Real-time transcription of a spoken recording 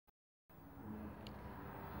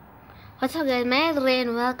What's up guys, my name is Ray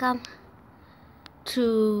and welcome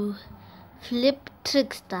to Flip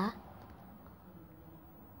Trickster.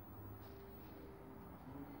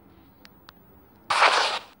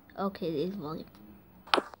 Okay, this volume.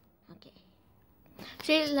 Okay.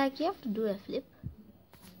 So it's like you have to do a flip.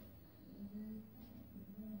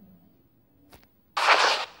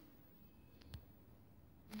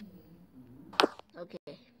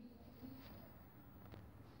 Okay.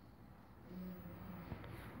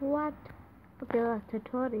 What? Okay, that's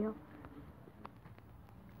tutorial.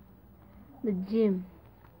 The gym.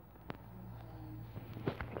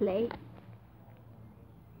 Play.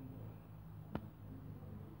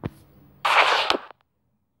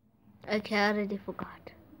 Okay, I already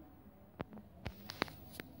forgot.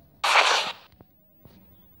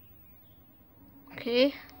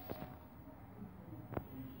 Okay.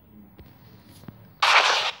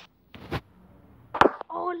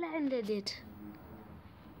 Oh, landed it.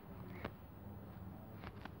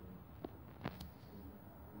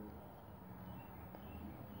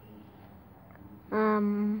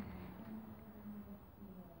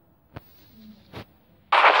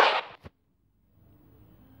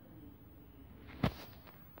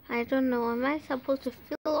 I don't know. Am I supposed to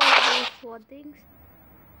fill all those 4 things?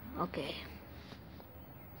 Okay.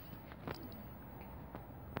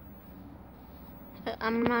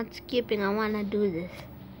 I'm not skipping. I want to do this.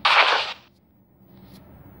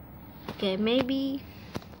 Okay, maybe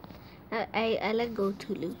I let go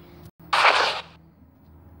too loose.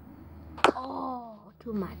 Oh,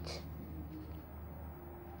 too much.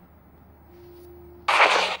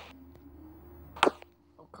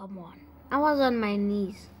 Oh, come on. I was on my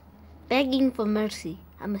knees, begging for mercy.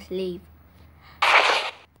 I'm a slave.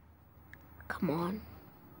 Come on.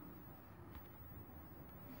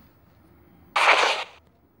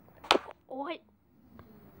 Oh,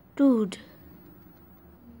 dude.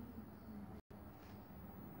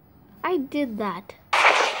 I did that.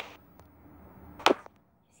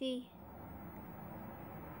 See?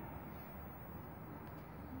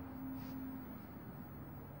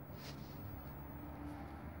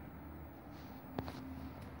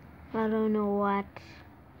 I don't know what.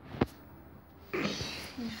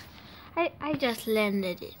 I just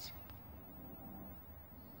landed it.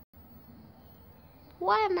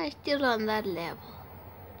 Why am I still on that level?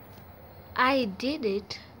 I did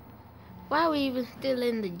it. Why are we even still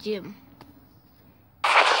in the gym?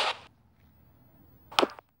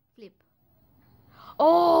 Flip.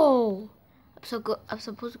 Oh! I'm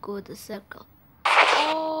supposed to go with the circle.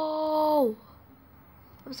 Oh!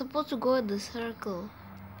 I'm supposed to go with the circle.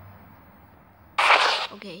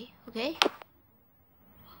 Okay, okay.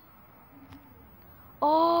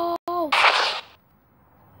 Oh! Oh,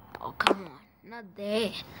 come on. Not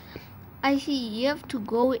there. I see you have to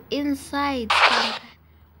go inside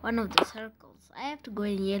one of the circles. I have to go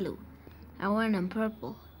in yellow. I want in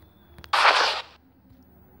purple.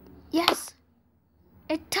 Yes!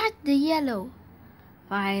 It touched the yellow.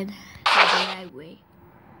 Fine. The right way.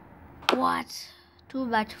 What? Too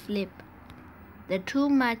much flip.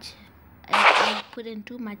 I put in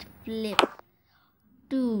too much flip.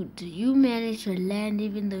 Dude, you managed to land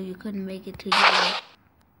even though you couldn't make it to yellow.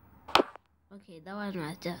 Okay, that one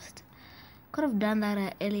was just. Could have done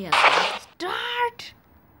that earlier. Start!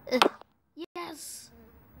 Yes!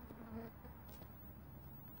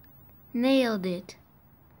 Nailed it.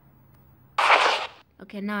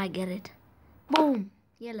 Okay, now I get it. Boom!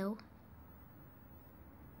 Yellow.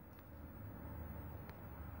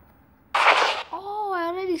 Oh, I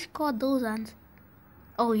already scored those ones.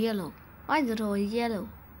 Oh, yellow. Why is it always yellow?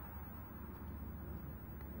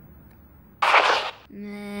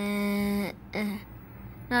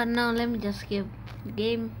 No, let me just skip. The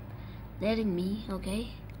game letting me, okay.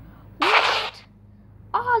 What?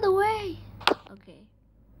 All the way. Okay.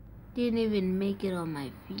 Didn't even make it on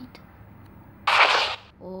my feet.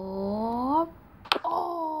 Oh.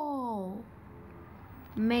 Oh.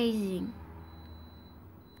 Amazing.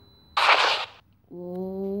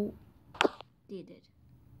 Oh. Did it.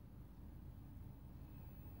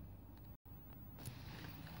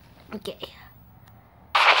 Okay.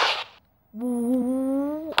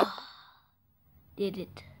 Woo. Did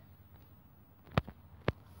it.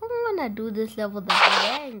 I'm gonna do this level the whole way.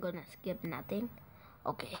 I ain't gonna skip nothing.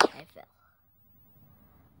 Okay, I fell.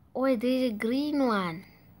 Oh, wait, there's a green one.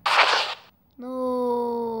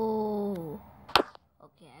 No.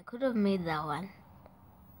 Okay, I could have made that one.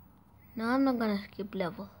 No, I'm not gonna skip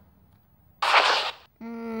level.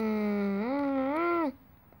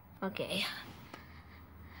 Okay.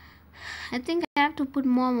 I think I have to put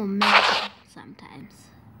more momentum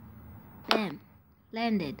sometimes. Bam.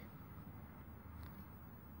 Landed.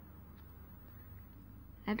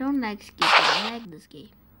 I don't like skipping. I like this game.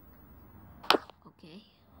 Okay.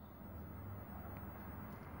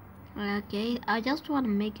 Okay, I just want to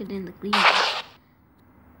make it in the green.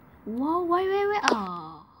 Whoa, wait.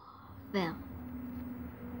 Oh, fell.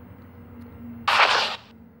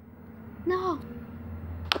 No.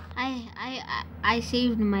 I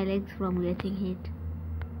saved my legs from getting hit.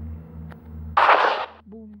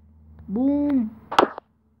 Boom. Boom.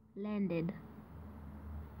 Landed.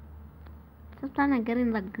 Just trying to get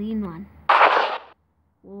in the green one.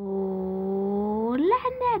 Oh,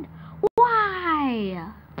 landed.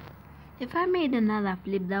 Why? If I made another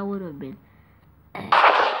flip, that would have been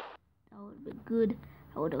good.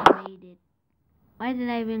 I would have made it. Why did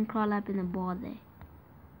I even crawl up in the ball there?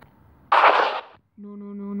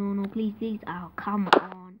 No, please. Oh, come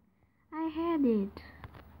on. I had it.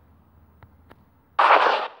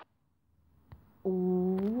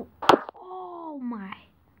 Oh my.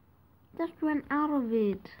 Just ran out of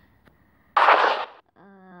it.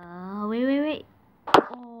 Wait.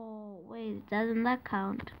 Oh, wait, doesn't that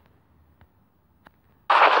count?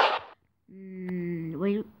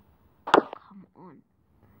 Wait. Come on.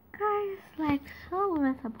 Guys, like, how am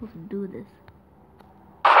I supposed to do this?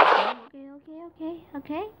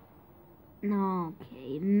 Okay. No,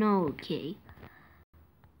 okay.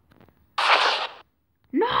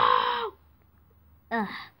 No!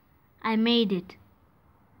 I made it.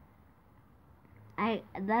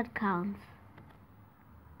 That counts.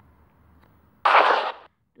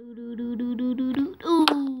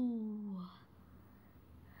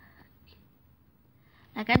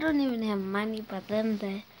 Like, I don't even have money, but then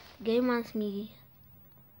the game wants me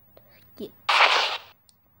to skip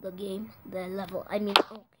the level. I mean,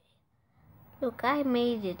 okay. Look, I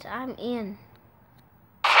made it. I'm in.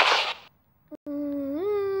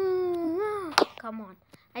 Come on.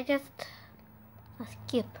 I just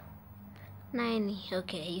skip 90.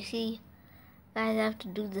 Okay, you see, guys, I have to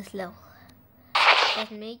do this level.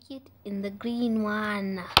 Just make it in the green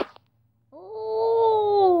one.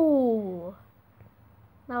 Oh,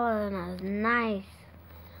 that was nice.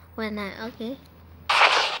 Okay,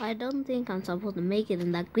 I don't think I'm supposed to make it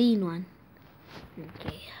in the green one.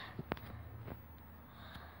 Okay,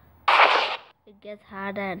 it gets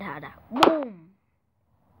harder and harder. Boom!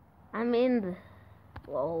 I'm in the.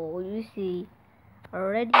 Whoa, you see,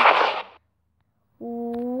 already.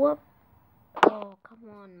 Whoop! Oh, come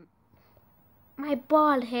on. My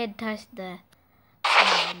bald head touched the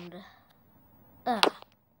and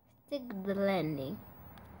stick the landing.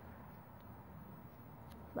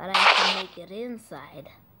 But I can make it inside.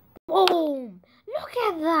 Boom! Look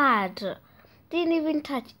at that! Didn't even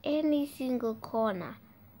touch any single corner.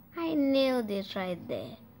 I nailed it right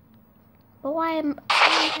there. But why am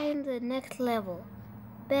I in the next level?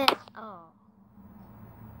 Oh.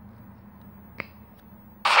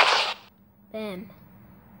 Bam.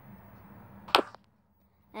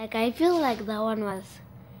 Like, I feel like that one was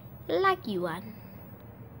a lucky one.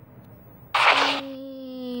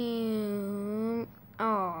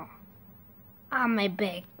 Oh. Ah, my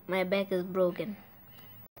back. My back is broken.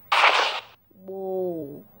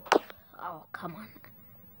 Whoa. Oh, come on.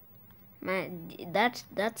 That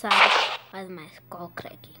sound was my skull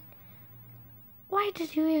cracking. Why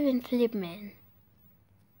did you even flip, man?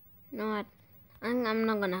 You know what? I'm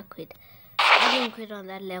not gonna quit. I didn't quit on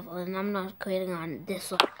that level, and I'm not quitting on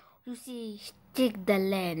this one. You see, stick the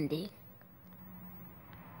landing.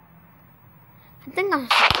 I think I'm.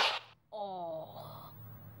 Oh,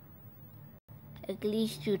 at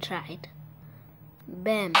least you tried.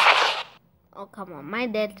 Bam. Oh, come on. My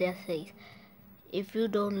dad just says, if you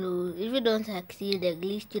don't succeed, at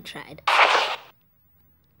least you tried.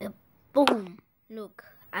 Boom. Look,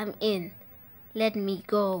 I'm in. Let me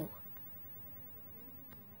go.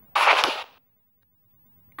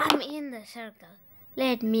 I'm in the circle.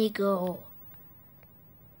 Let me go.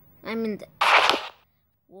 I'm in the.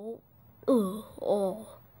 Whoa.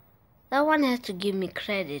 Oh. That one has to give me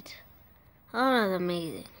credit. Oh, that's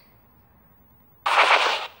amazing.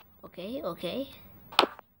 Okay.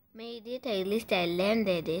 Made it. At least I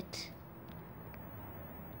landed it.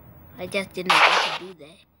 I just didn't want to do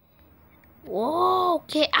that. Whoa,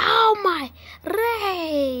 okay. Oh my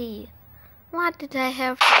Ray! What did I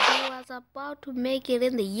have to do? I was about to make it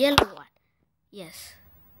in the yellow one. Yes.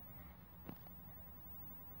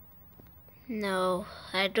 No,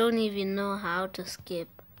 I don't even know how to skip.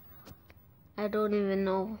 I don't even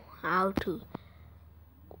know how to.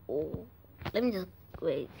 Oh, let me just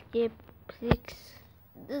wait. Skip 6.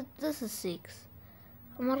 This is 6.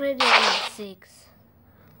 I'm already at 6.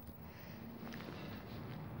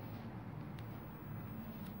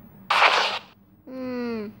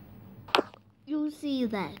 You see, see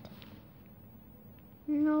that.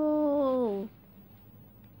 No.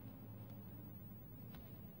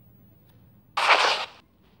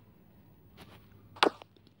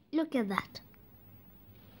 Look at that.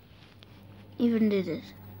 Even did it.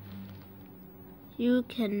 You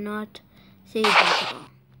cannot say that wrong.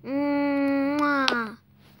 Mwah.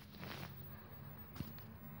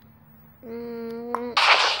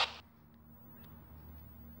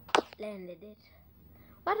 Landed it.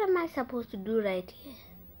 What am I supposed to do right here?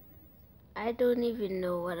 I don't even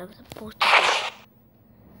know what I'm supposed to do.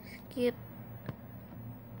 Skip.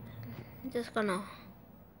 I'm just gonna.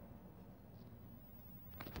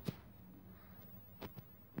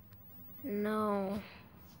 No.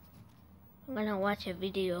 I'm gonna watch a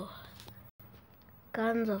video.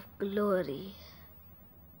 Guns of Glory.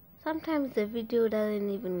 Sometimes the video doesn't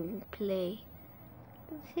even play.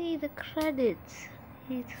 See the credits.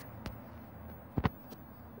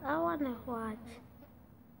 I wanna watch.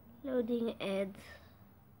 Loading ads.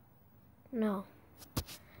 No.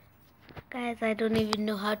 Guys, I don't even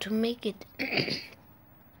know how to make it.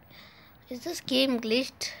 Is this game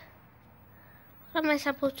glitched? What am I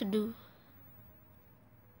supposed to do?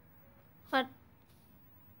 What?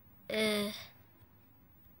 A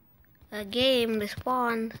game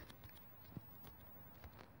respawn.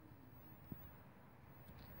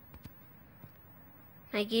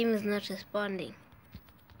 My game is not responding.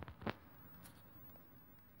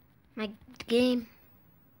 My game.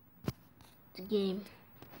 The game.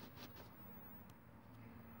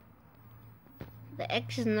 The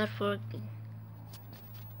X is not working.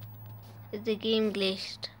 Is the game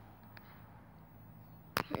glitched?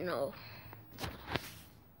 No.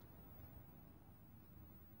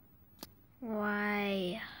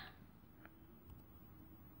 Why?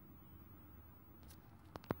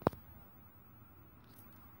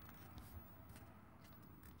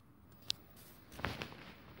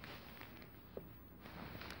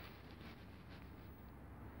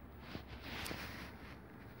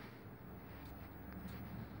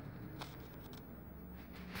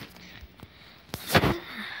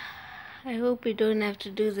 I hope we don't have to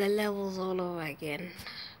do the levels all over again.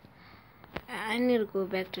 I need to go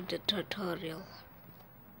back to the tutorial.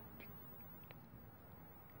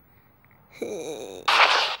 Okay.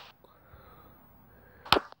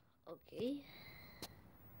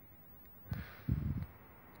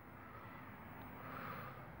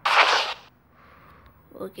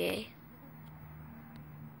 Okay.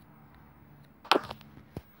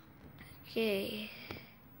 Okay.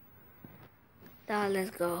 Now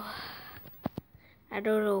let's go. I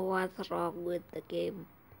don't know what's wrong with the game.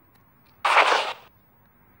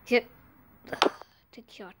 Yep. Take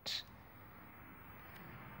shot.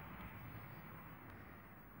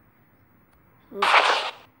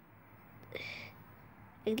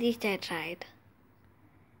 At least I tried.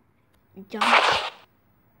 Jump.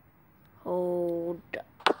 Hold.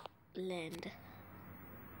 Land.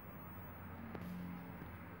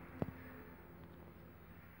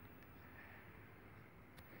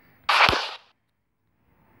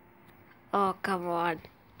 Oh, come on.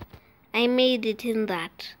 I made it in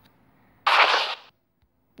that.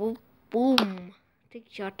 Boom. Boom. Take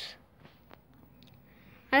shot.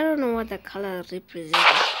 I don't know what the color represents.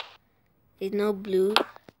 There's no blue.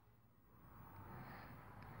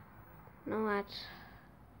 No what?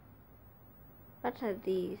 What are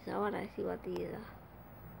these? I want to see what these are.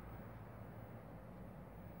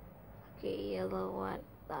 Okay, yellow one.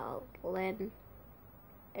 I'll land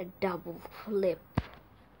a double flip.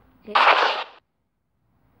 Okay.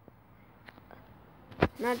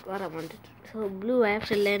 Not what I wanted to do. So blue, I have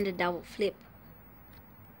to land a double flip.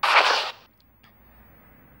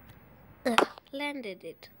 Landed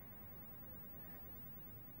it.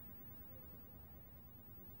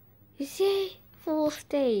 You see? Full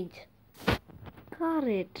stage. Got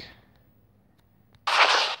it.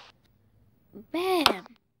 Bam.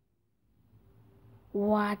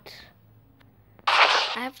 What?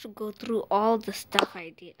 I have to go through all the stuff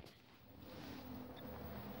I did.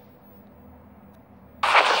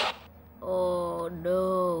 Oh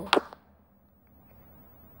no.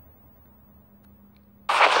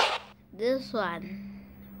 This one.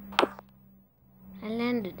 I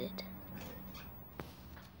landed it.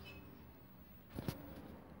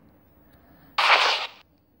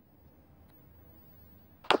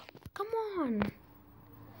 Come on.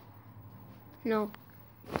 No.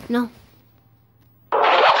 No.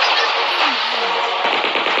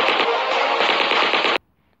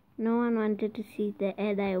 No one wanted to see the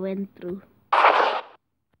ad I went through. I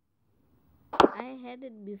had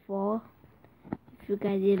it before. If you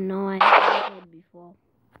guys didn't know, I had it before.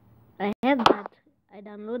 I had that. I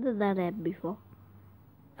downloaded that app before.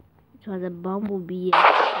 which was a Bumblebee,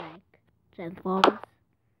 like Transformers.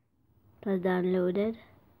 It was downloaded.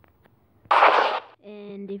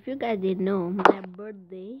 And if you guys didn't know, my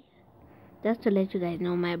birthday, just to let you guys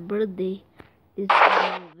know, my birthday is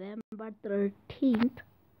November 13th.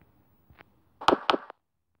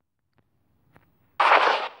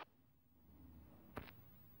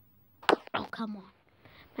 Oh, come on.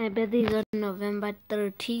 My birthday is on November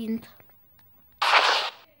 13th.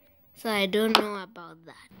 So I don't know about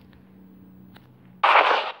that.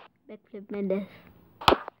 Backflip Mendes.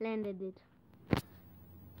 Landed it.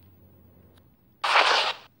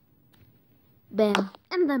 Bam.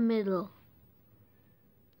 In the middle.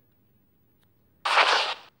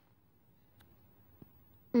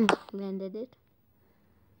 Landed it.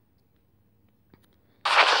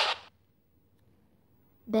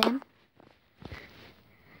 Bam.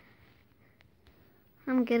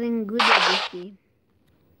 I'm getting good at this game.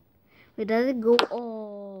 Wait, does it go?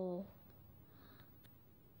 Oh.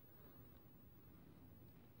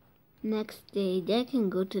 Next stage. I can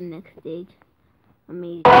go to next stage.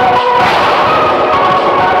 Amazing.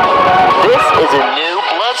 This is a new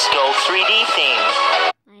Bloodskull 3D theme.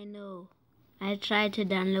 I know. I tried to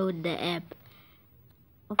download the app.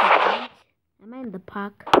 Okay, am I in the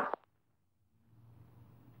park?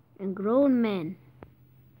 A grown man.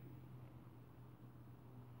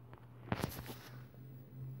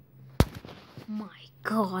 My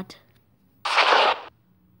God.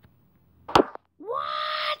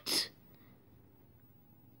 What?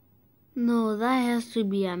 No, that has to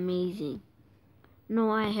be amazing.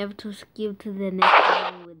 No, I have to skip to the next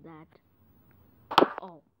level with that.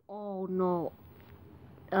 Oh no.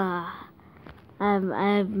 I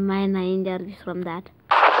have minor injuries from that.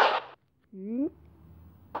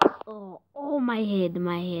 Oh, my head.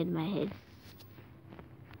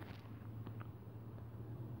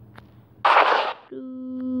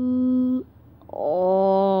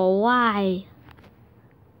 Oh, why?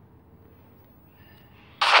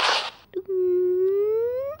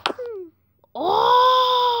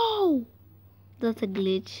 Oh, that's a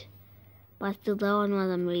glitch. But still, that one was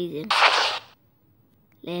amazing.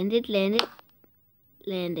 Landed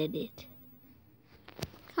it.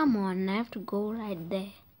 Come on, I have to go right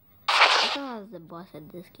there. I thought I was the boss at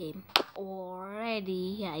this game.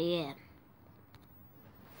 Already, here I am.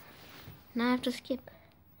 Now I have to skip.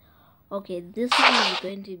 Okay, this one is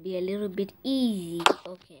going to be a little bit easy.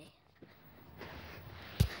 Okay.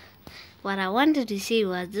 What I wanted to say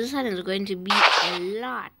was this one is going to be a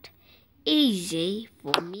lot easy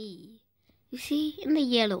for me. You see, in the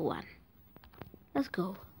yellow one. Let's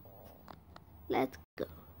go. Let's go.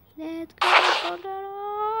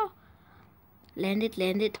 Land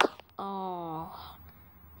it. Oh,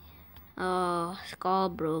 skull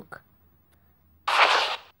broke.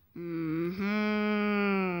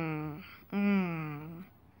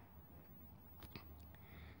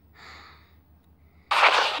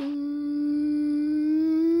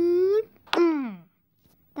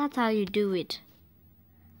 That's how you do it.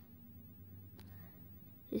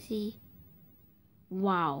 You see?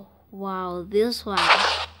 Wow, this one.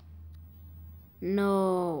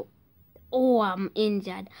 No. Oh, I'm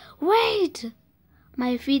injured. Wait!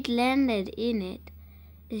 My feet landed in it.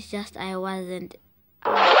 It's just I wasn't.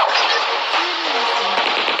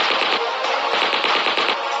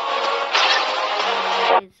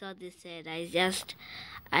 It's what they said.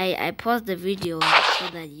 I paused the video so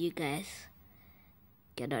that you guys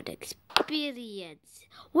cannot experience.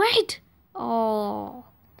 Wait! Oh,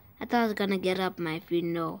 I thought I was gonna get up my feet.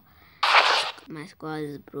 No, my skull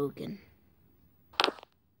is broken.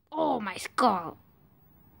 Oh, my skull.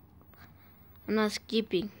 I'm not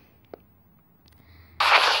skipping.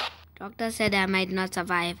 Doctor said I might not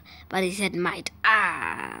survive, but he said might.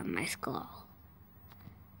 Ah, my skull.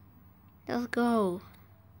 Let's go.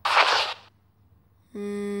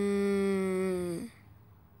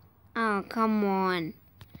 Oh, come on.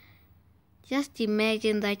 Just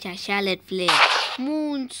imagine that your Charlotte flame.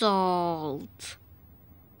 Moonsault.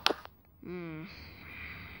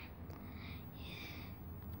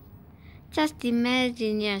 Just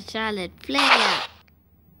imagine your Charlotte flare.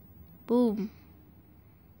 Boom.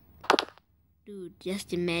 Dude,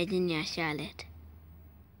 just imagine your Charlotte.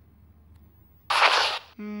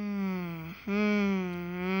 Come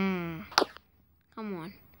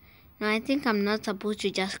on. No, I think I'm not supposed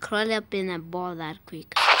to just crawl up in a ball that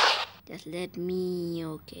quick. Just let me,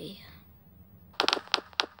 okay.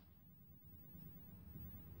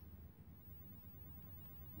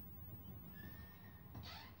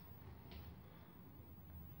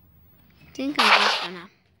 I think I'm just gonna.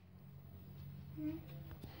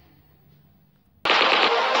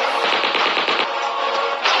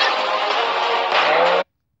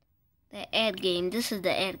 game. This is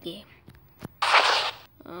the end game.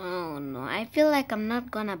 Oh no, I feel like I'm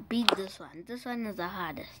not gonna beat this one. This one is the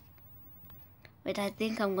hardest. But I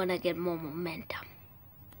think I'm gonna get more momentum.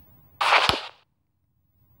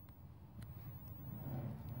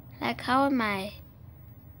 Like, how am I?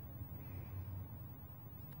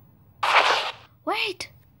 Wait!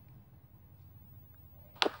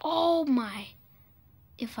 Oh my!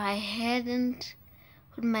 If I hadn't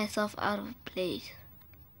put myself out of place.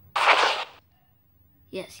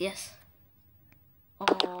 Yes.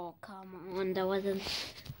 Oh, come on. That wasn't...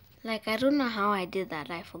 Like, I don't know how I did that.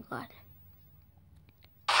 I forgot.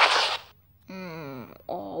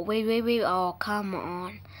 Oh, wait. Oh, come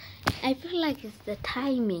on. I feel like it's the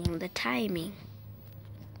timing.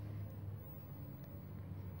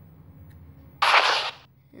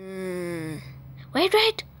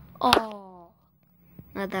 Wait. Oh,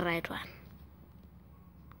 not the right one.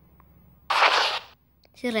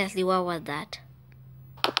 Seriously, what was that?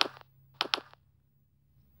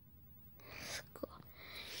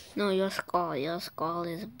 No, your skull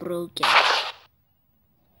is broken.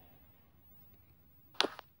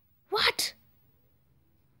 What?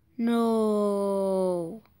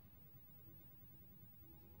 No.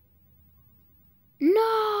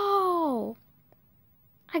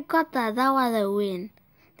 I got that. That was a win.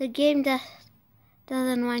 The game just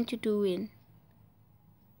doesn't want you to win.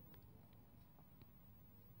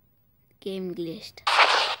 The game glitched.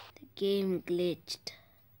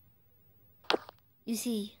 You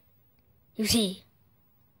see.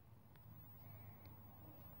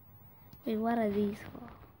 Wait, what are these for?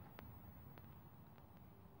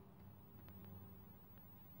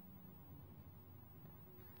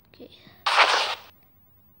 Okay.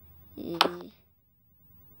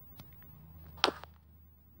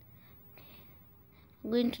 I'm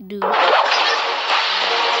going to do...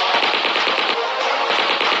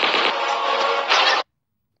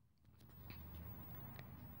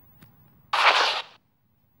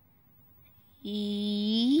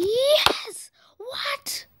 Yes!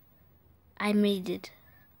 What? I made it.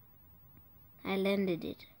 I landed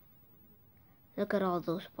it. Look at all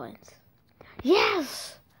those points.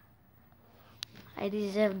 Yes! I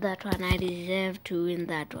deserve that one. I deserve to win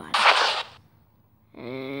that one. Oh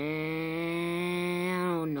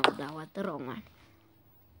no, that was the wrong one.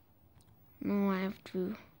 No, I have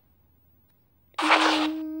to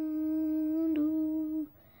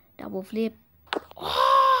double flip.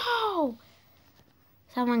 Oh!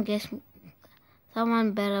 Someone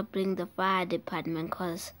better bring the fire department,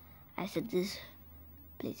 because I set this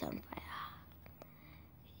place on fire.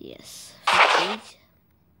 Yes.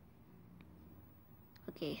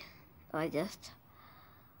 Okay. I just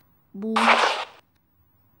boom.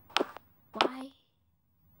 Why?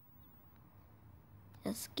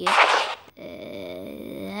 Just get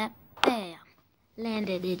bam.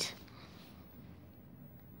 Landed it.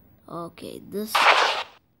 Okay, this.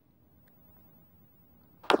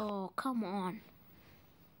 Oh, come on.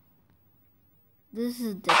 This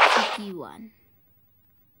is the tricky one.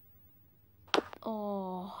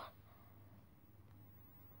 Oh.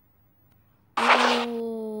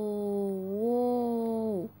 Whoa.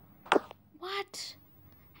 What?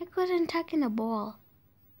 I couldn't tuck in a ball.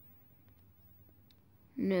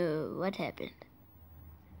 No, what happened?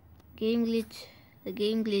 Game glitch. The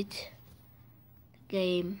game glitched.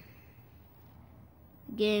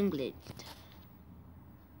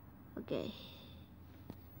 Okay.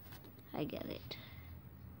 I get it.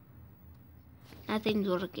 Nothing's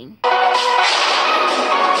working.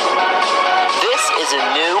 This is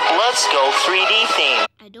a new Blood Skull 3D theme.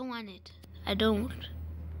 I don't want it. I don't.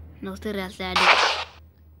 No, seriously, I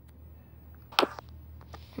don't.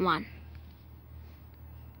 1.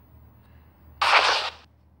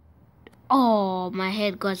 Oh, my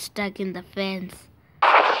head got stuck in the fence.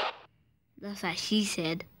 That's what she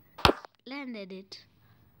said. Landed it.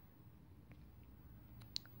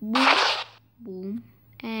 Boom, boom,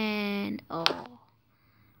 and oh.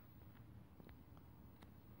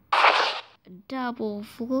 Double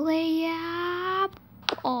flip.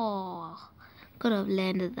 Oh, could have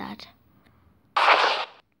landed that.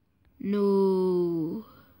 No.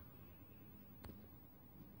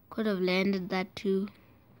 Could have landed that too.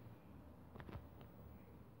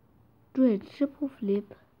 Do a triple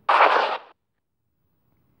flip.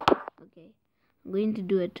 Okay, I'm going to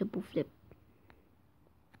do a triple flip.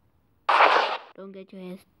 Don't get your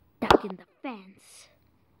head stuck in the fence.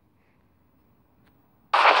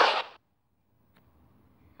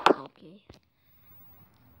 Okay.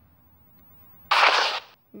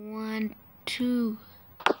 1, 2.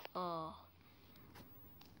 Oh.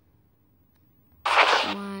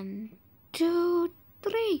 1, 2,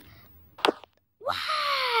 3.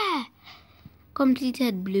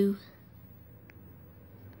 completed blue.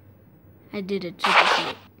 I did a triple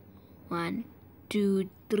flip. 1, 2,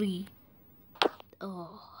 3.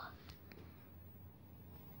 Oh.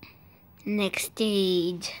 Next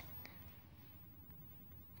stage.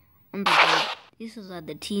 On the road. This is what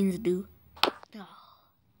the teens do. Oh.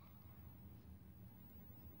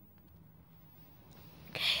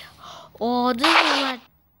 Okay. Oh, this is what.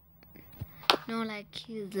 No, like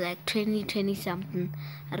kids like 20 something.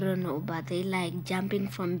 I don't know, but they like jumping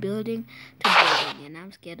from building to building, and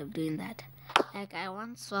I'm scared of doing that. Like I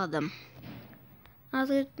once saw them. I was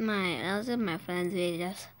with my friends. They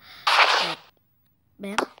just like,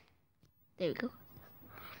 bam. There we go.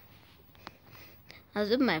 I was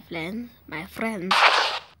with my friends. I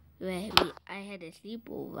had a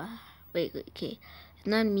sleepover. Wait, okay,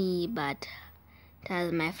 not me, but it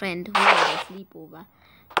was my friend who had a sleepover.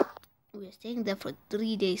 We were staying there for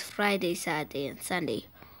 3 days: Friday, Saturday, and Sunday.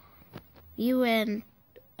 We went,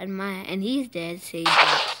 and his dad said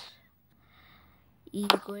that he's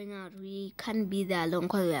going out. We can't be there alone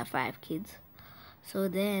because we have 5 kids. So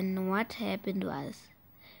then what happened was,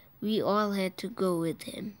 we all had to go with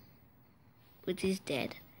him, with his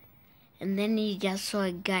dad. And then he just saw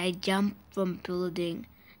a guy jump from building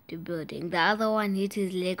to building. The other one hit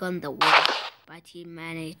his leg on the wall, but he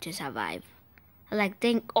managed to survive. I like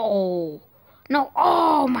think, oh, no,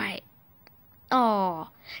 oh my, oh,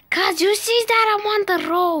 cuz you see that I'm on the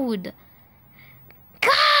road.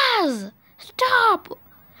 Cuz, stop.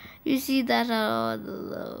 You see that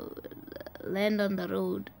land on the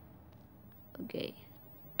road. Okay.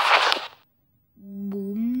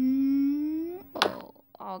 Boom.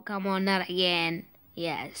 Oh, come on, not again.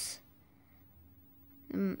 Yes.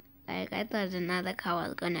 Like I thought another car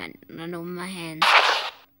was gonna run over my hand.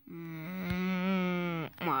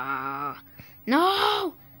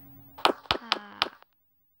 No!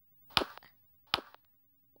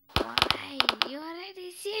 Why? You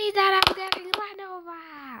already see that I'm getting run over.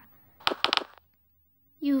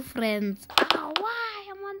 You friends. Oh, why?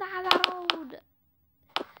 I'm on the other road.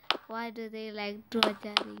 Why do they like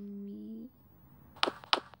torturing me?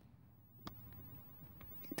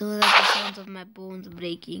 Those are the sounds of my bones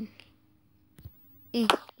breaking.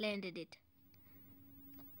 Landed it.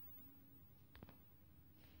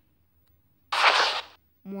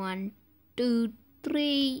 One, 2,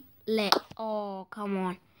 3, let. Oh, come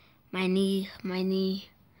on. My knee.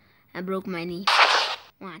 I broke my knee.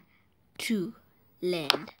 1, 2,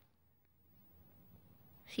 land.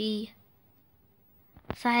 See?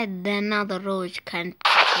 Then now the road can't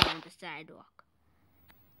get me on the sidewalk.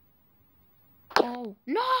 Oh,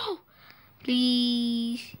 no!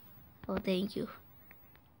 Please. Oh, thank you.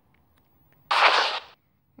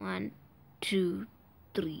 1, 2,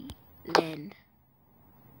 3, land.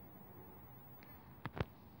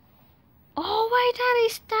 Oh, wait, I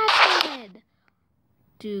restarted.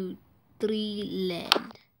 2, 3,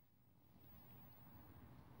 land.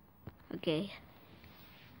 Okay.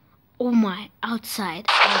 Oh my, outside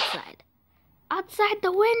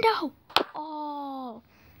the window. Oh,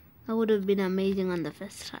 that would have been amazing on the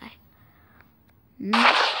first try.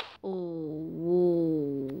 Oh,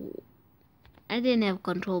 whoa. I didn't have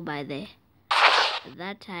control by there. At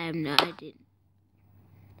that time, no, I didn't.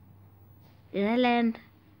 Did I land?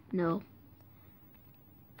 No.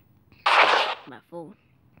 My phone.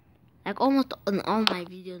 Like almost on all my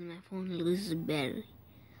videos, my phone loses battery.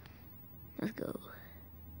 Let's go.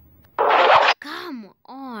 Come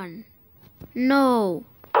on. No.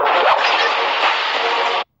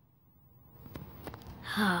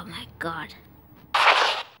 Oh my god.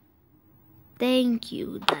 Thank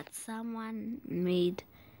you that someone made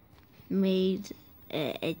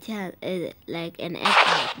a child like an X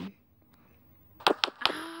button.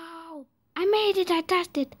 Ow! I made it. I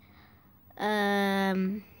touched it.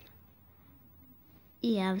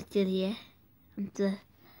 Yeah, I'm still here.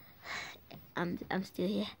 I'm still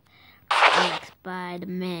here. I'm like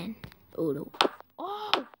Spider-Man. Oh no.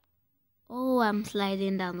 Oh, I'm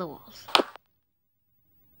sliding down the walls.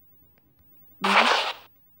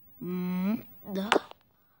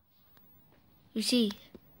 You see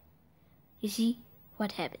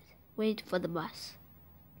what happens. Wait for the bus.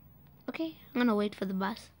 Okay, I'm gonna wait for the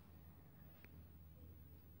bus.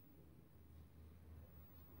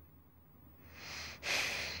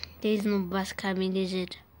 There's no bus coming, is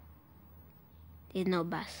it? There's no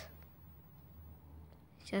bus.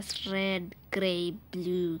 Just red, gray,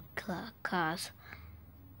 blue cars.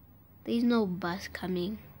 There's no bus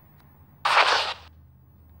coming.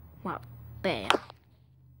 Wow, bam.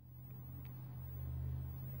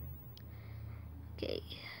 Okay.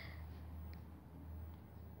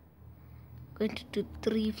 going to do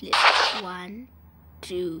 3 flips. 1,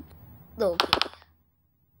 2. Okay.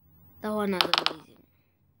 That one was amazing.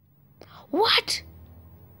 What?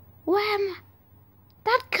 Wham!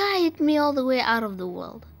 That car hit me all the way out of the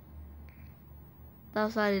world.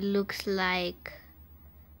 That's what it looks like.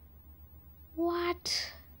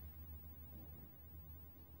 What?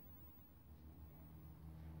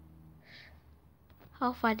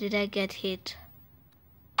 How far did I get hit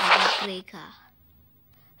by that grey car?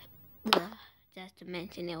 Just to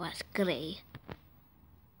mention it was grey.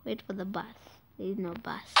 Wait for the bus. There is no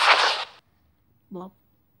bus. Bob.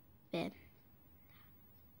 Ben.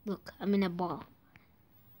 Look, I'm in a ball.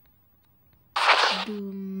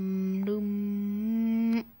 Doom,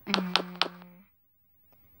 doom.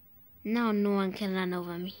 Now no one can run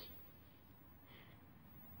over me.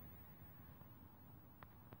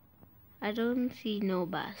 I don't see no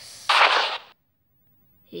bus.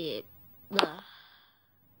 Here.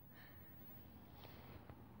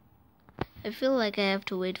 I feel like I have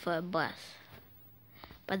to wait for a bus.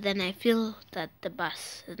 But then I feel that the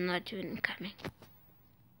bus is not even coming.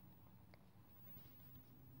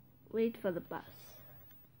 Wait for the bus.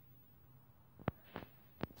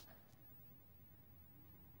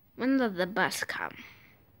 When does the bus come?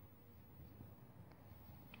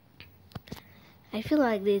 I feel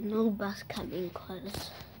like there's no bus coming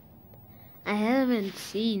because I haven't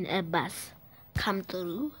seen a bus come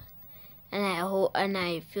through, and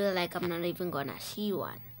I feel like I'm not even gonna see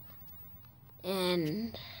one.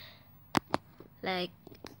 And like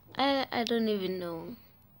I don't even know.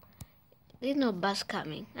 There's no bus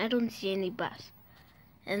coming. I don't see any bus,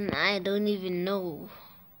 and I don't even know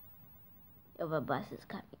if a bus is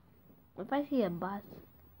coming. If I see a bus,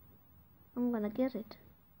 I'm gonna get it.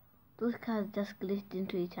 Those cars just glitched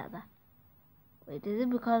into each other. Wait, is it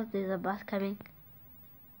because there's a bus coming?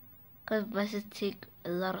 Because buses take a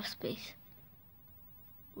lot of space.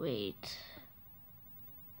 Wait.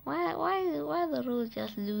 Why are the roads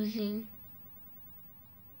just losing?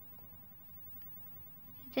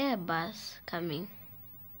 Is there a bus coming?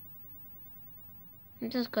 I'm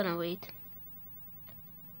just gonna wait.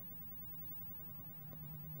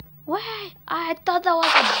 Why? I thought that was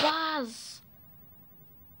a bus.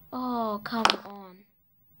 Oh, come on.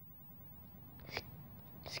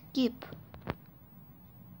 Skip.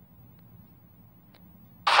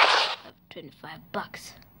 I have 25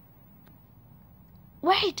 bucks.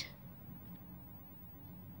 Wait.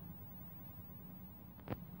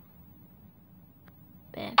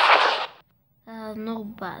 Bam. No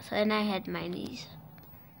bus, and I had my knees.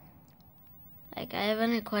 Like I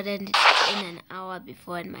haven't recorded in an hour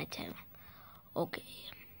before in my channel. Okay.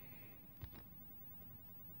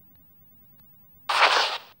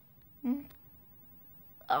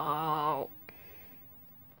 Oh,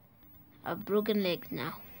 I've broken legs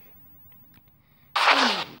now.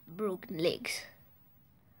 Broken legs.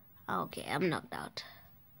 Okay, I'm knocked out.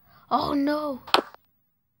 Oh no!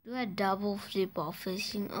 Do a double flip off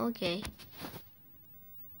fishing? Okay.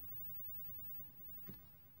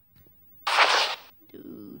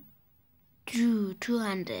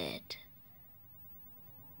 200.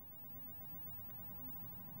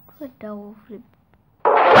 Do a double flip.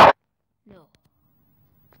 No.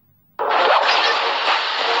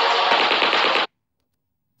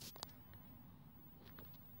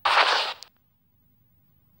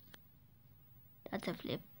 That's a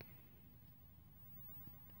flip.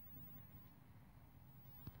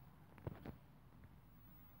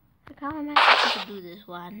 How am I supposed to do this?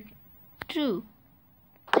 1, 2.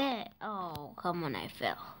 There. Oh, come on, I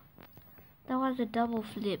fell. That was a double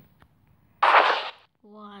flip.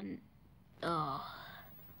 1. Oh.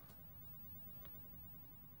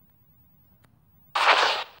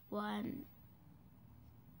 1.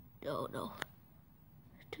 Oh, no.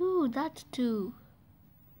 2. That's 2.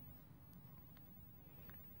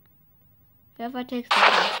 Whoever takes the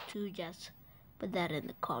last 2, just put that in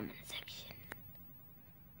the comment section.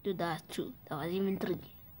 Dude, that's 2. That was even 3.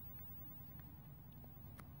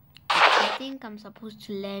 I think I'm supposed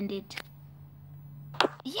to land it.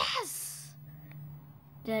 Yes!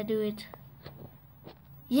 Did I do it?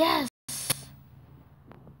 Yes!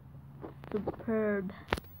 Superb.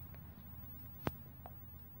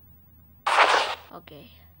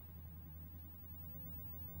 Okay.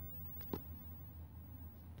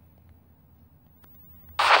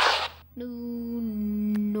 No.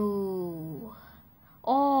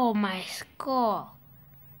 Oh, my score.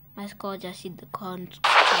 My score just hit the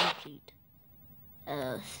concrete.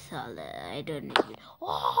 Solid. I don't even.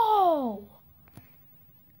 Oh!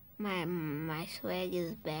 My swag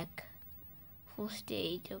is back. Full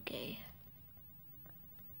stage. Okay.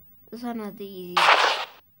 This one was the easiest.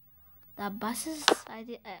 The buses,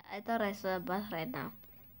 I thought I saw a bus right now.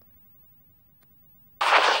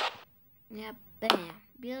 Yep, bam.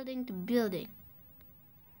 Building to building.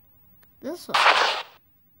 This one.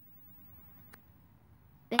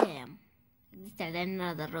 Bam. At least I landed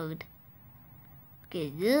on the road.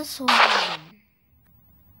 Okay, this one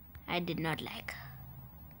I did not like.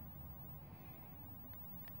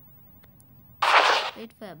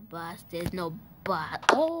 Wait for a bus. There's no bus.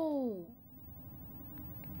 Oh!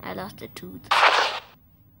 I lost a tooth.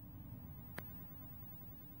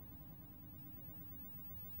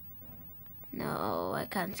 No, I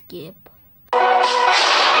can't skip.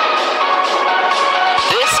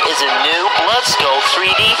 This is a new Blood Skull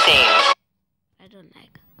 3D theme. I don't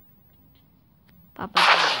like. Papa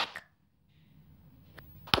don't like.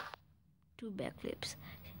 2 backflips.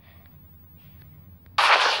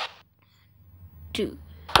 2.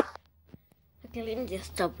 Okay, let me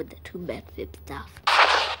just stop with the 2 backflip stuff.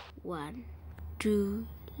 1, 2,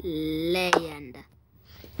 land.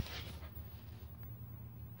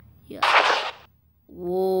 Yeah.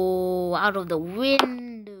 Whoa, out of the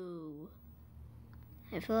window.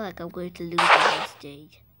 I feel like I'm going to lose the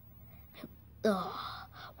stage. Oh,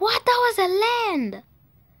 what? That was a land.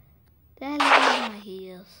 That landed on my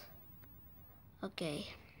heels. Okay,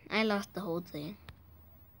 I lost the whole thing.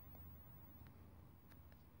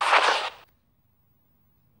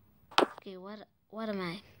 Okay, what am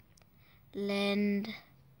I? Land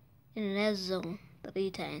in red zone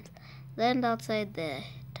 3 times. Land outside the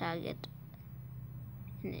target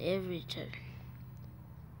in every turn.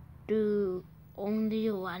 Do only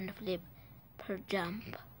 1 flip per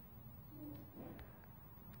jump.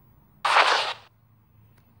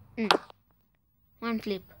 1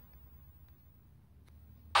 flip.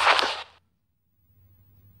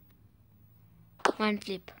 One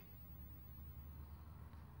flip.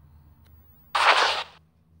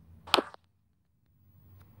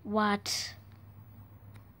 What?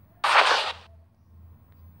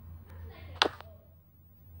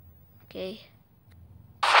 Okay.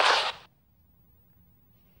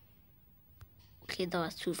 Okay, that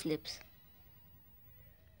was 2 flips.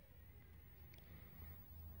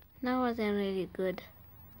 That wasn't really good.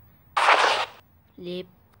 Flip.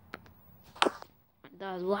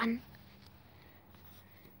 That was 1.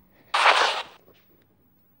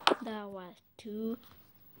 That was 2.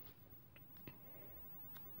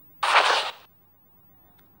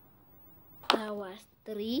 That was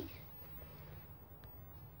 3.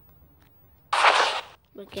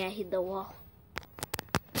 Okay, I hit the wall.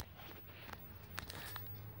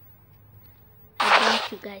 I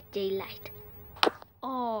brought you guys daylight.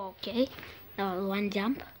 Oh, okay. That was 1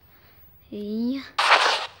 jump. Yeah.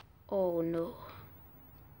 Oh no.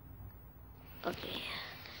 Okay.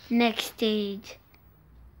 Next stage.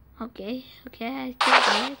 Okay, I still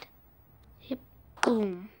got it. Yep.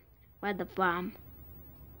 Boom. By the farm.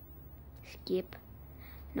 Skip.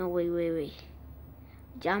 No, wait.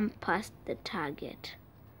 Jump past the target.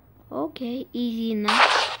 Okay, easy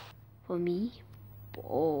enough for me.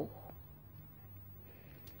 Oh.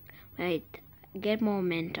 Right, get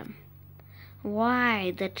momentum.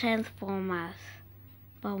 Why the Transformers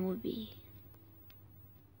Bumblebee?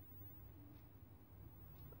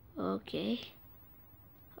 Okay.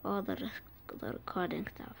 All the recording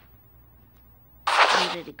stuff. I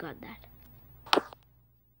already got that.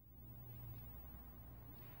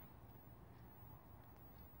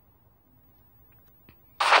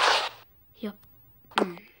 Yep.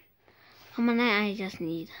 How many I just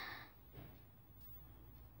need?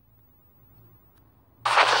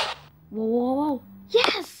 Whoa.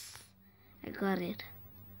 Yes! I got it.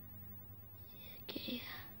 Okay.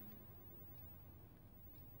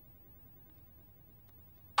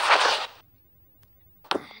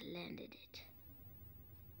 I landed it.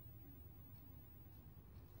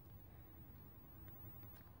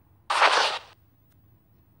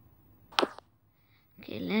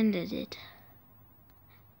 Okay, landed it.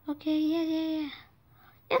 Okay, yeah.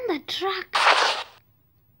 In the truck.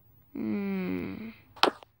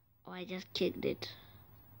 Oh, I just kicked it.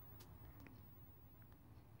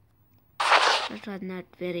 That was not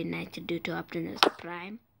very nice to do to Optimus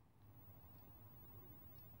Prime.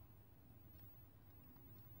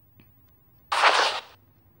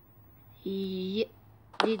 Yep,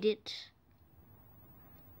 did it.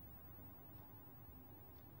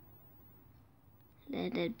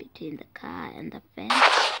 Landed between the car and the fence.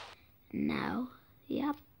 Now,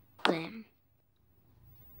 yep, bam.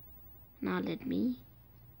 Now let me.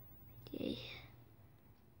 Okay.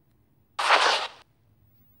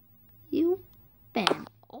 You bam.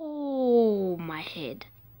 Oh, my head.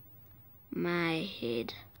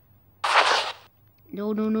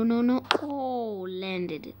 No, no, no, no, no. Oh,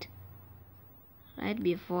 landed it. Right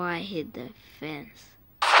before I hit the fence.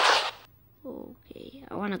 Okay,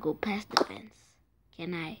 I want to go past the fence.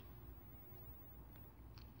 Can I?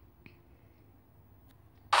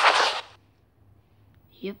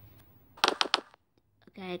 Yep.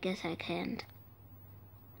 Okay, I guess I can't.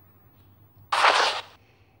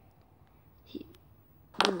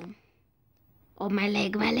 Boom. Oh, my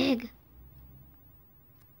leg, my leg.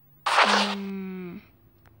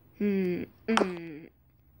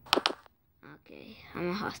 Okay, I'm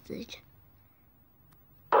a hostage.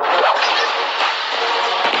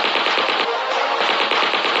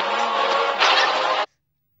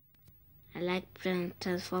 I like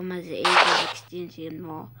Transformers Age of Extinction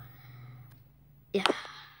more. Yeah.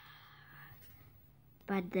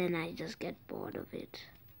 But then I just get bored of it.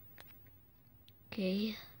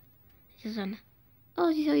 Okay. Just wanna...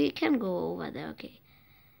 Oh, so you can go over there. Okay.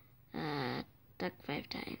 Attack 5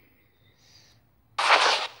 times.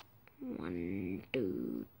 1,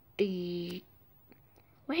 2, 3.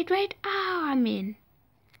 Wait. Oh, I'm in.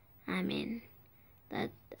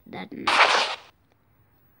 That.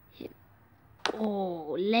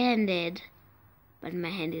 Oh, landed. But my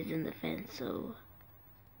hand is in the fence, so.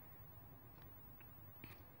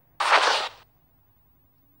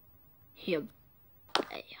 Here.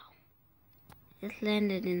 Just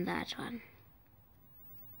landed in that one.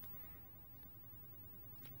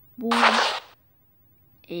 Boom.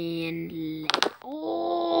 And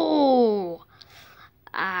oh,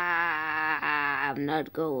 I'm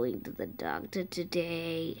not going to the doctor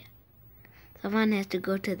today. Someone has to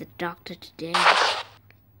go to the doctor today,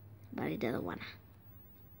 but he doesn't wanna.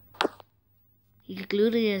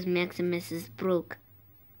 Gluteus Maximus is broke.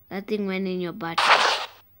 That thing went in your butt.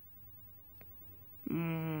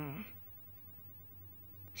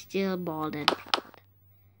 Still bald and proud.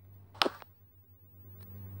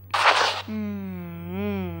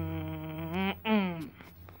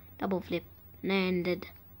 Double flip. Landed.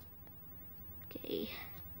 Okay.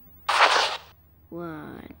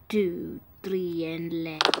 1, 2, 3 and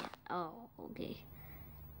land. Oh, okay.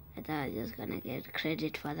 I thought I was just gonna get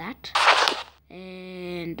credit for that.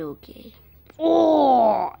 And okay.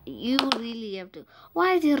 Oh, you really have to.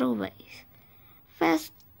 Why 0 ways?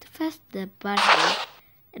 First the button,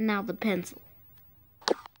 and now the pencil.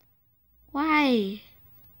 Why?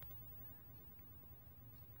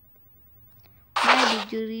 Why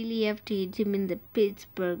did you really have to hit him in the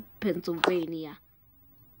Pittsburgh, Pennsylvania?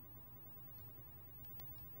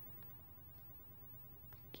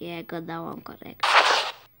 Okay, I got that one correct.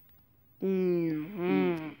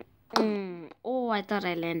 Oh, I thought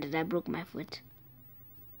I landed. I broke my foot.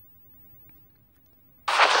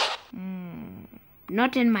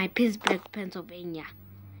 Not in my Pittsburgh, Pennsylvania.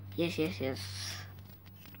 Yes.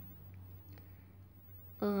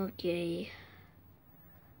 Okay.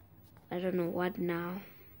 I don't know what now.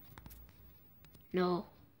 No.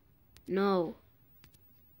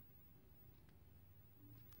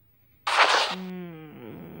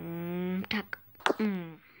 Tuck.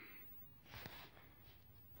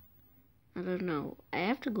 I don't know. I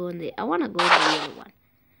have to go in the... I want to go in the other one.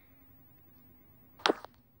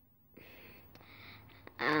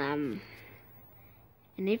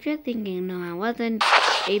 And if you're thinking, no, I wasn't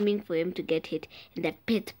aiming for him to get hit in the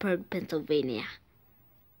Pittsburgh, Pennsylvania.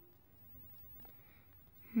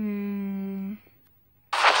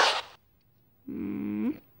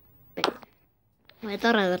 I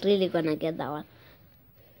thought I was really gonna get that one.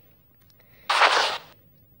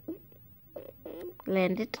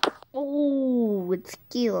 Landed. Oh, with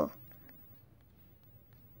skill.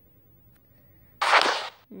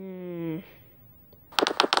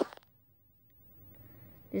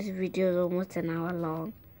 This video is almost an hour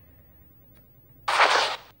long.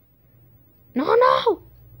 No!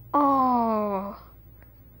 Oh,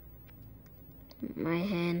 my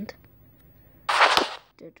hand.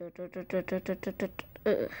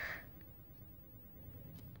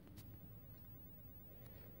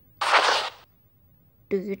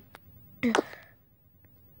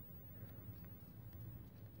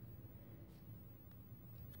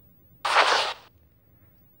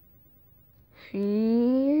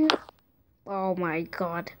 Oh my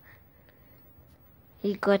god.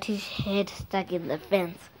 He got his head stuck in the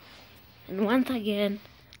fence. And once again,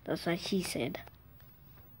 that's what she said.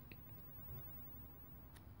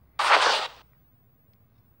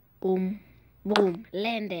 Boom,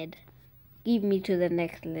 landed. Give me to the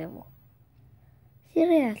next level.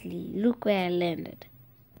 Seriously, look where I landed.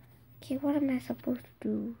 Okay, what am I supposed to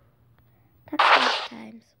do? Tuck 5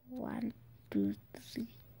 times. 1, 2, 3.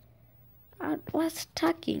 What's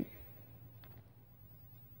tucking?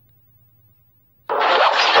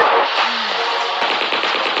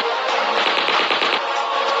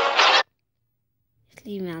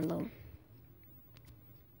 Leave me alone.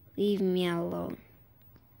 Leave me alone.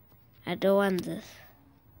 I don't want this.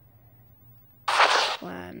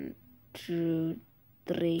 1, 2,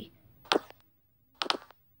 3.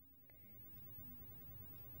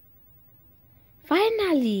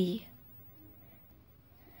 Finally!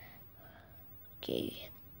 Okay.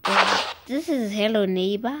 This is Hello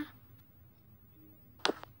Neighbor.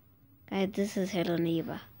 Guys, this is Hello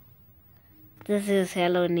Neighbor. This is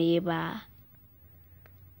Hello Neighbor.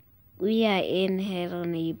 We are in Hello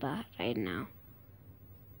Neighbor right now.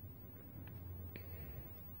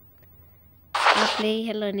 I play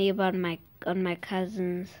Hello Neighbor on my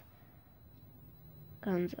cousin's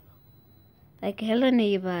console. Like Hello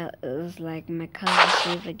Neighbor is like my cousin's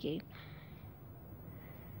favorite game.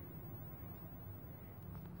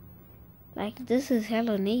 Like this is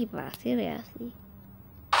Hello Neighbor, seriously.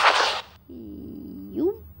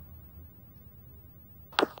 You.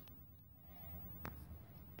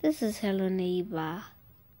 This is Hello Neighbor.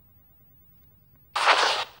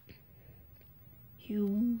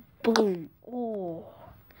 You boom. Oh,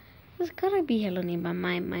 this gotta be Hello Neighbor.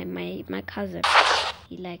 My cousin.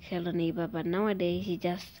 He likes Hello Neighbor, but nowadays he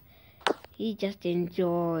just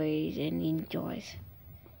enjoys and enjoys.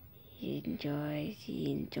 He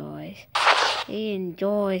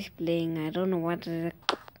enjoys playing. I don't know what is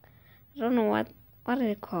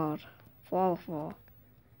it called. Fall.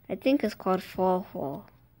 I think it's called Fall.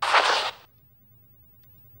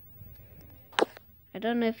 I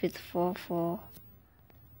don't know if it's Fall.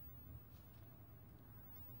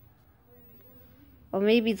 Or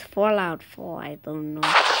maybe it's Fallout 4, I don't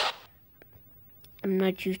know. I'm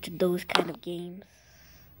not used to those kind of games.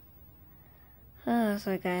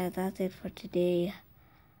 So guys, that's it for today.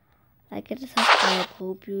 Like and subscribe,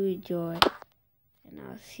 hope you enjoyed. And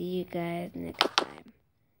I'll see you guys next time.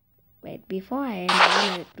 Wait, before I end,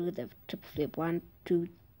 I want to do the triple flip. 1, 2,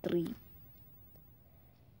 3.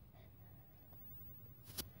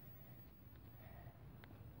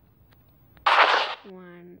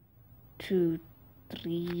 One, 2,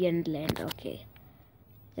 3 and land. Okay,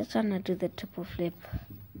 just wanna do the triple flip,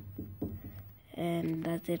 and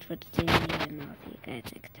that's it for today, and I'll see you guys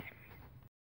next time.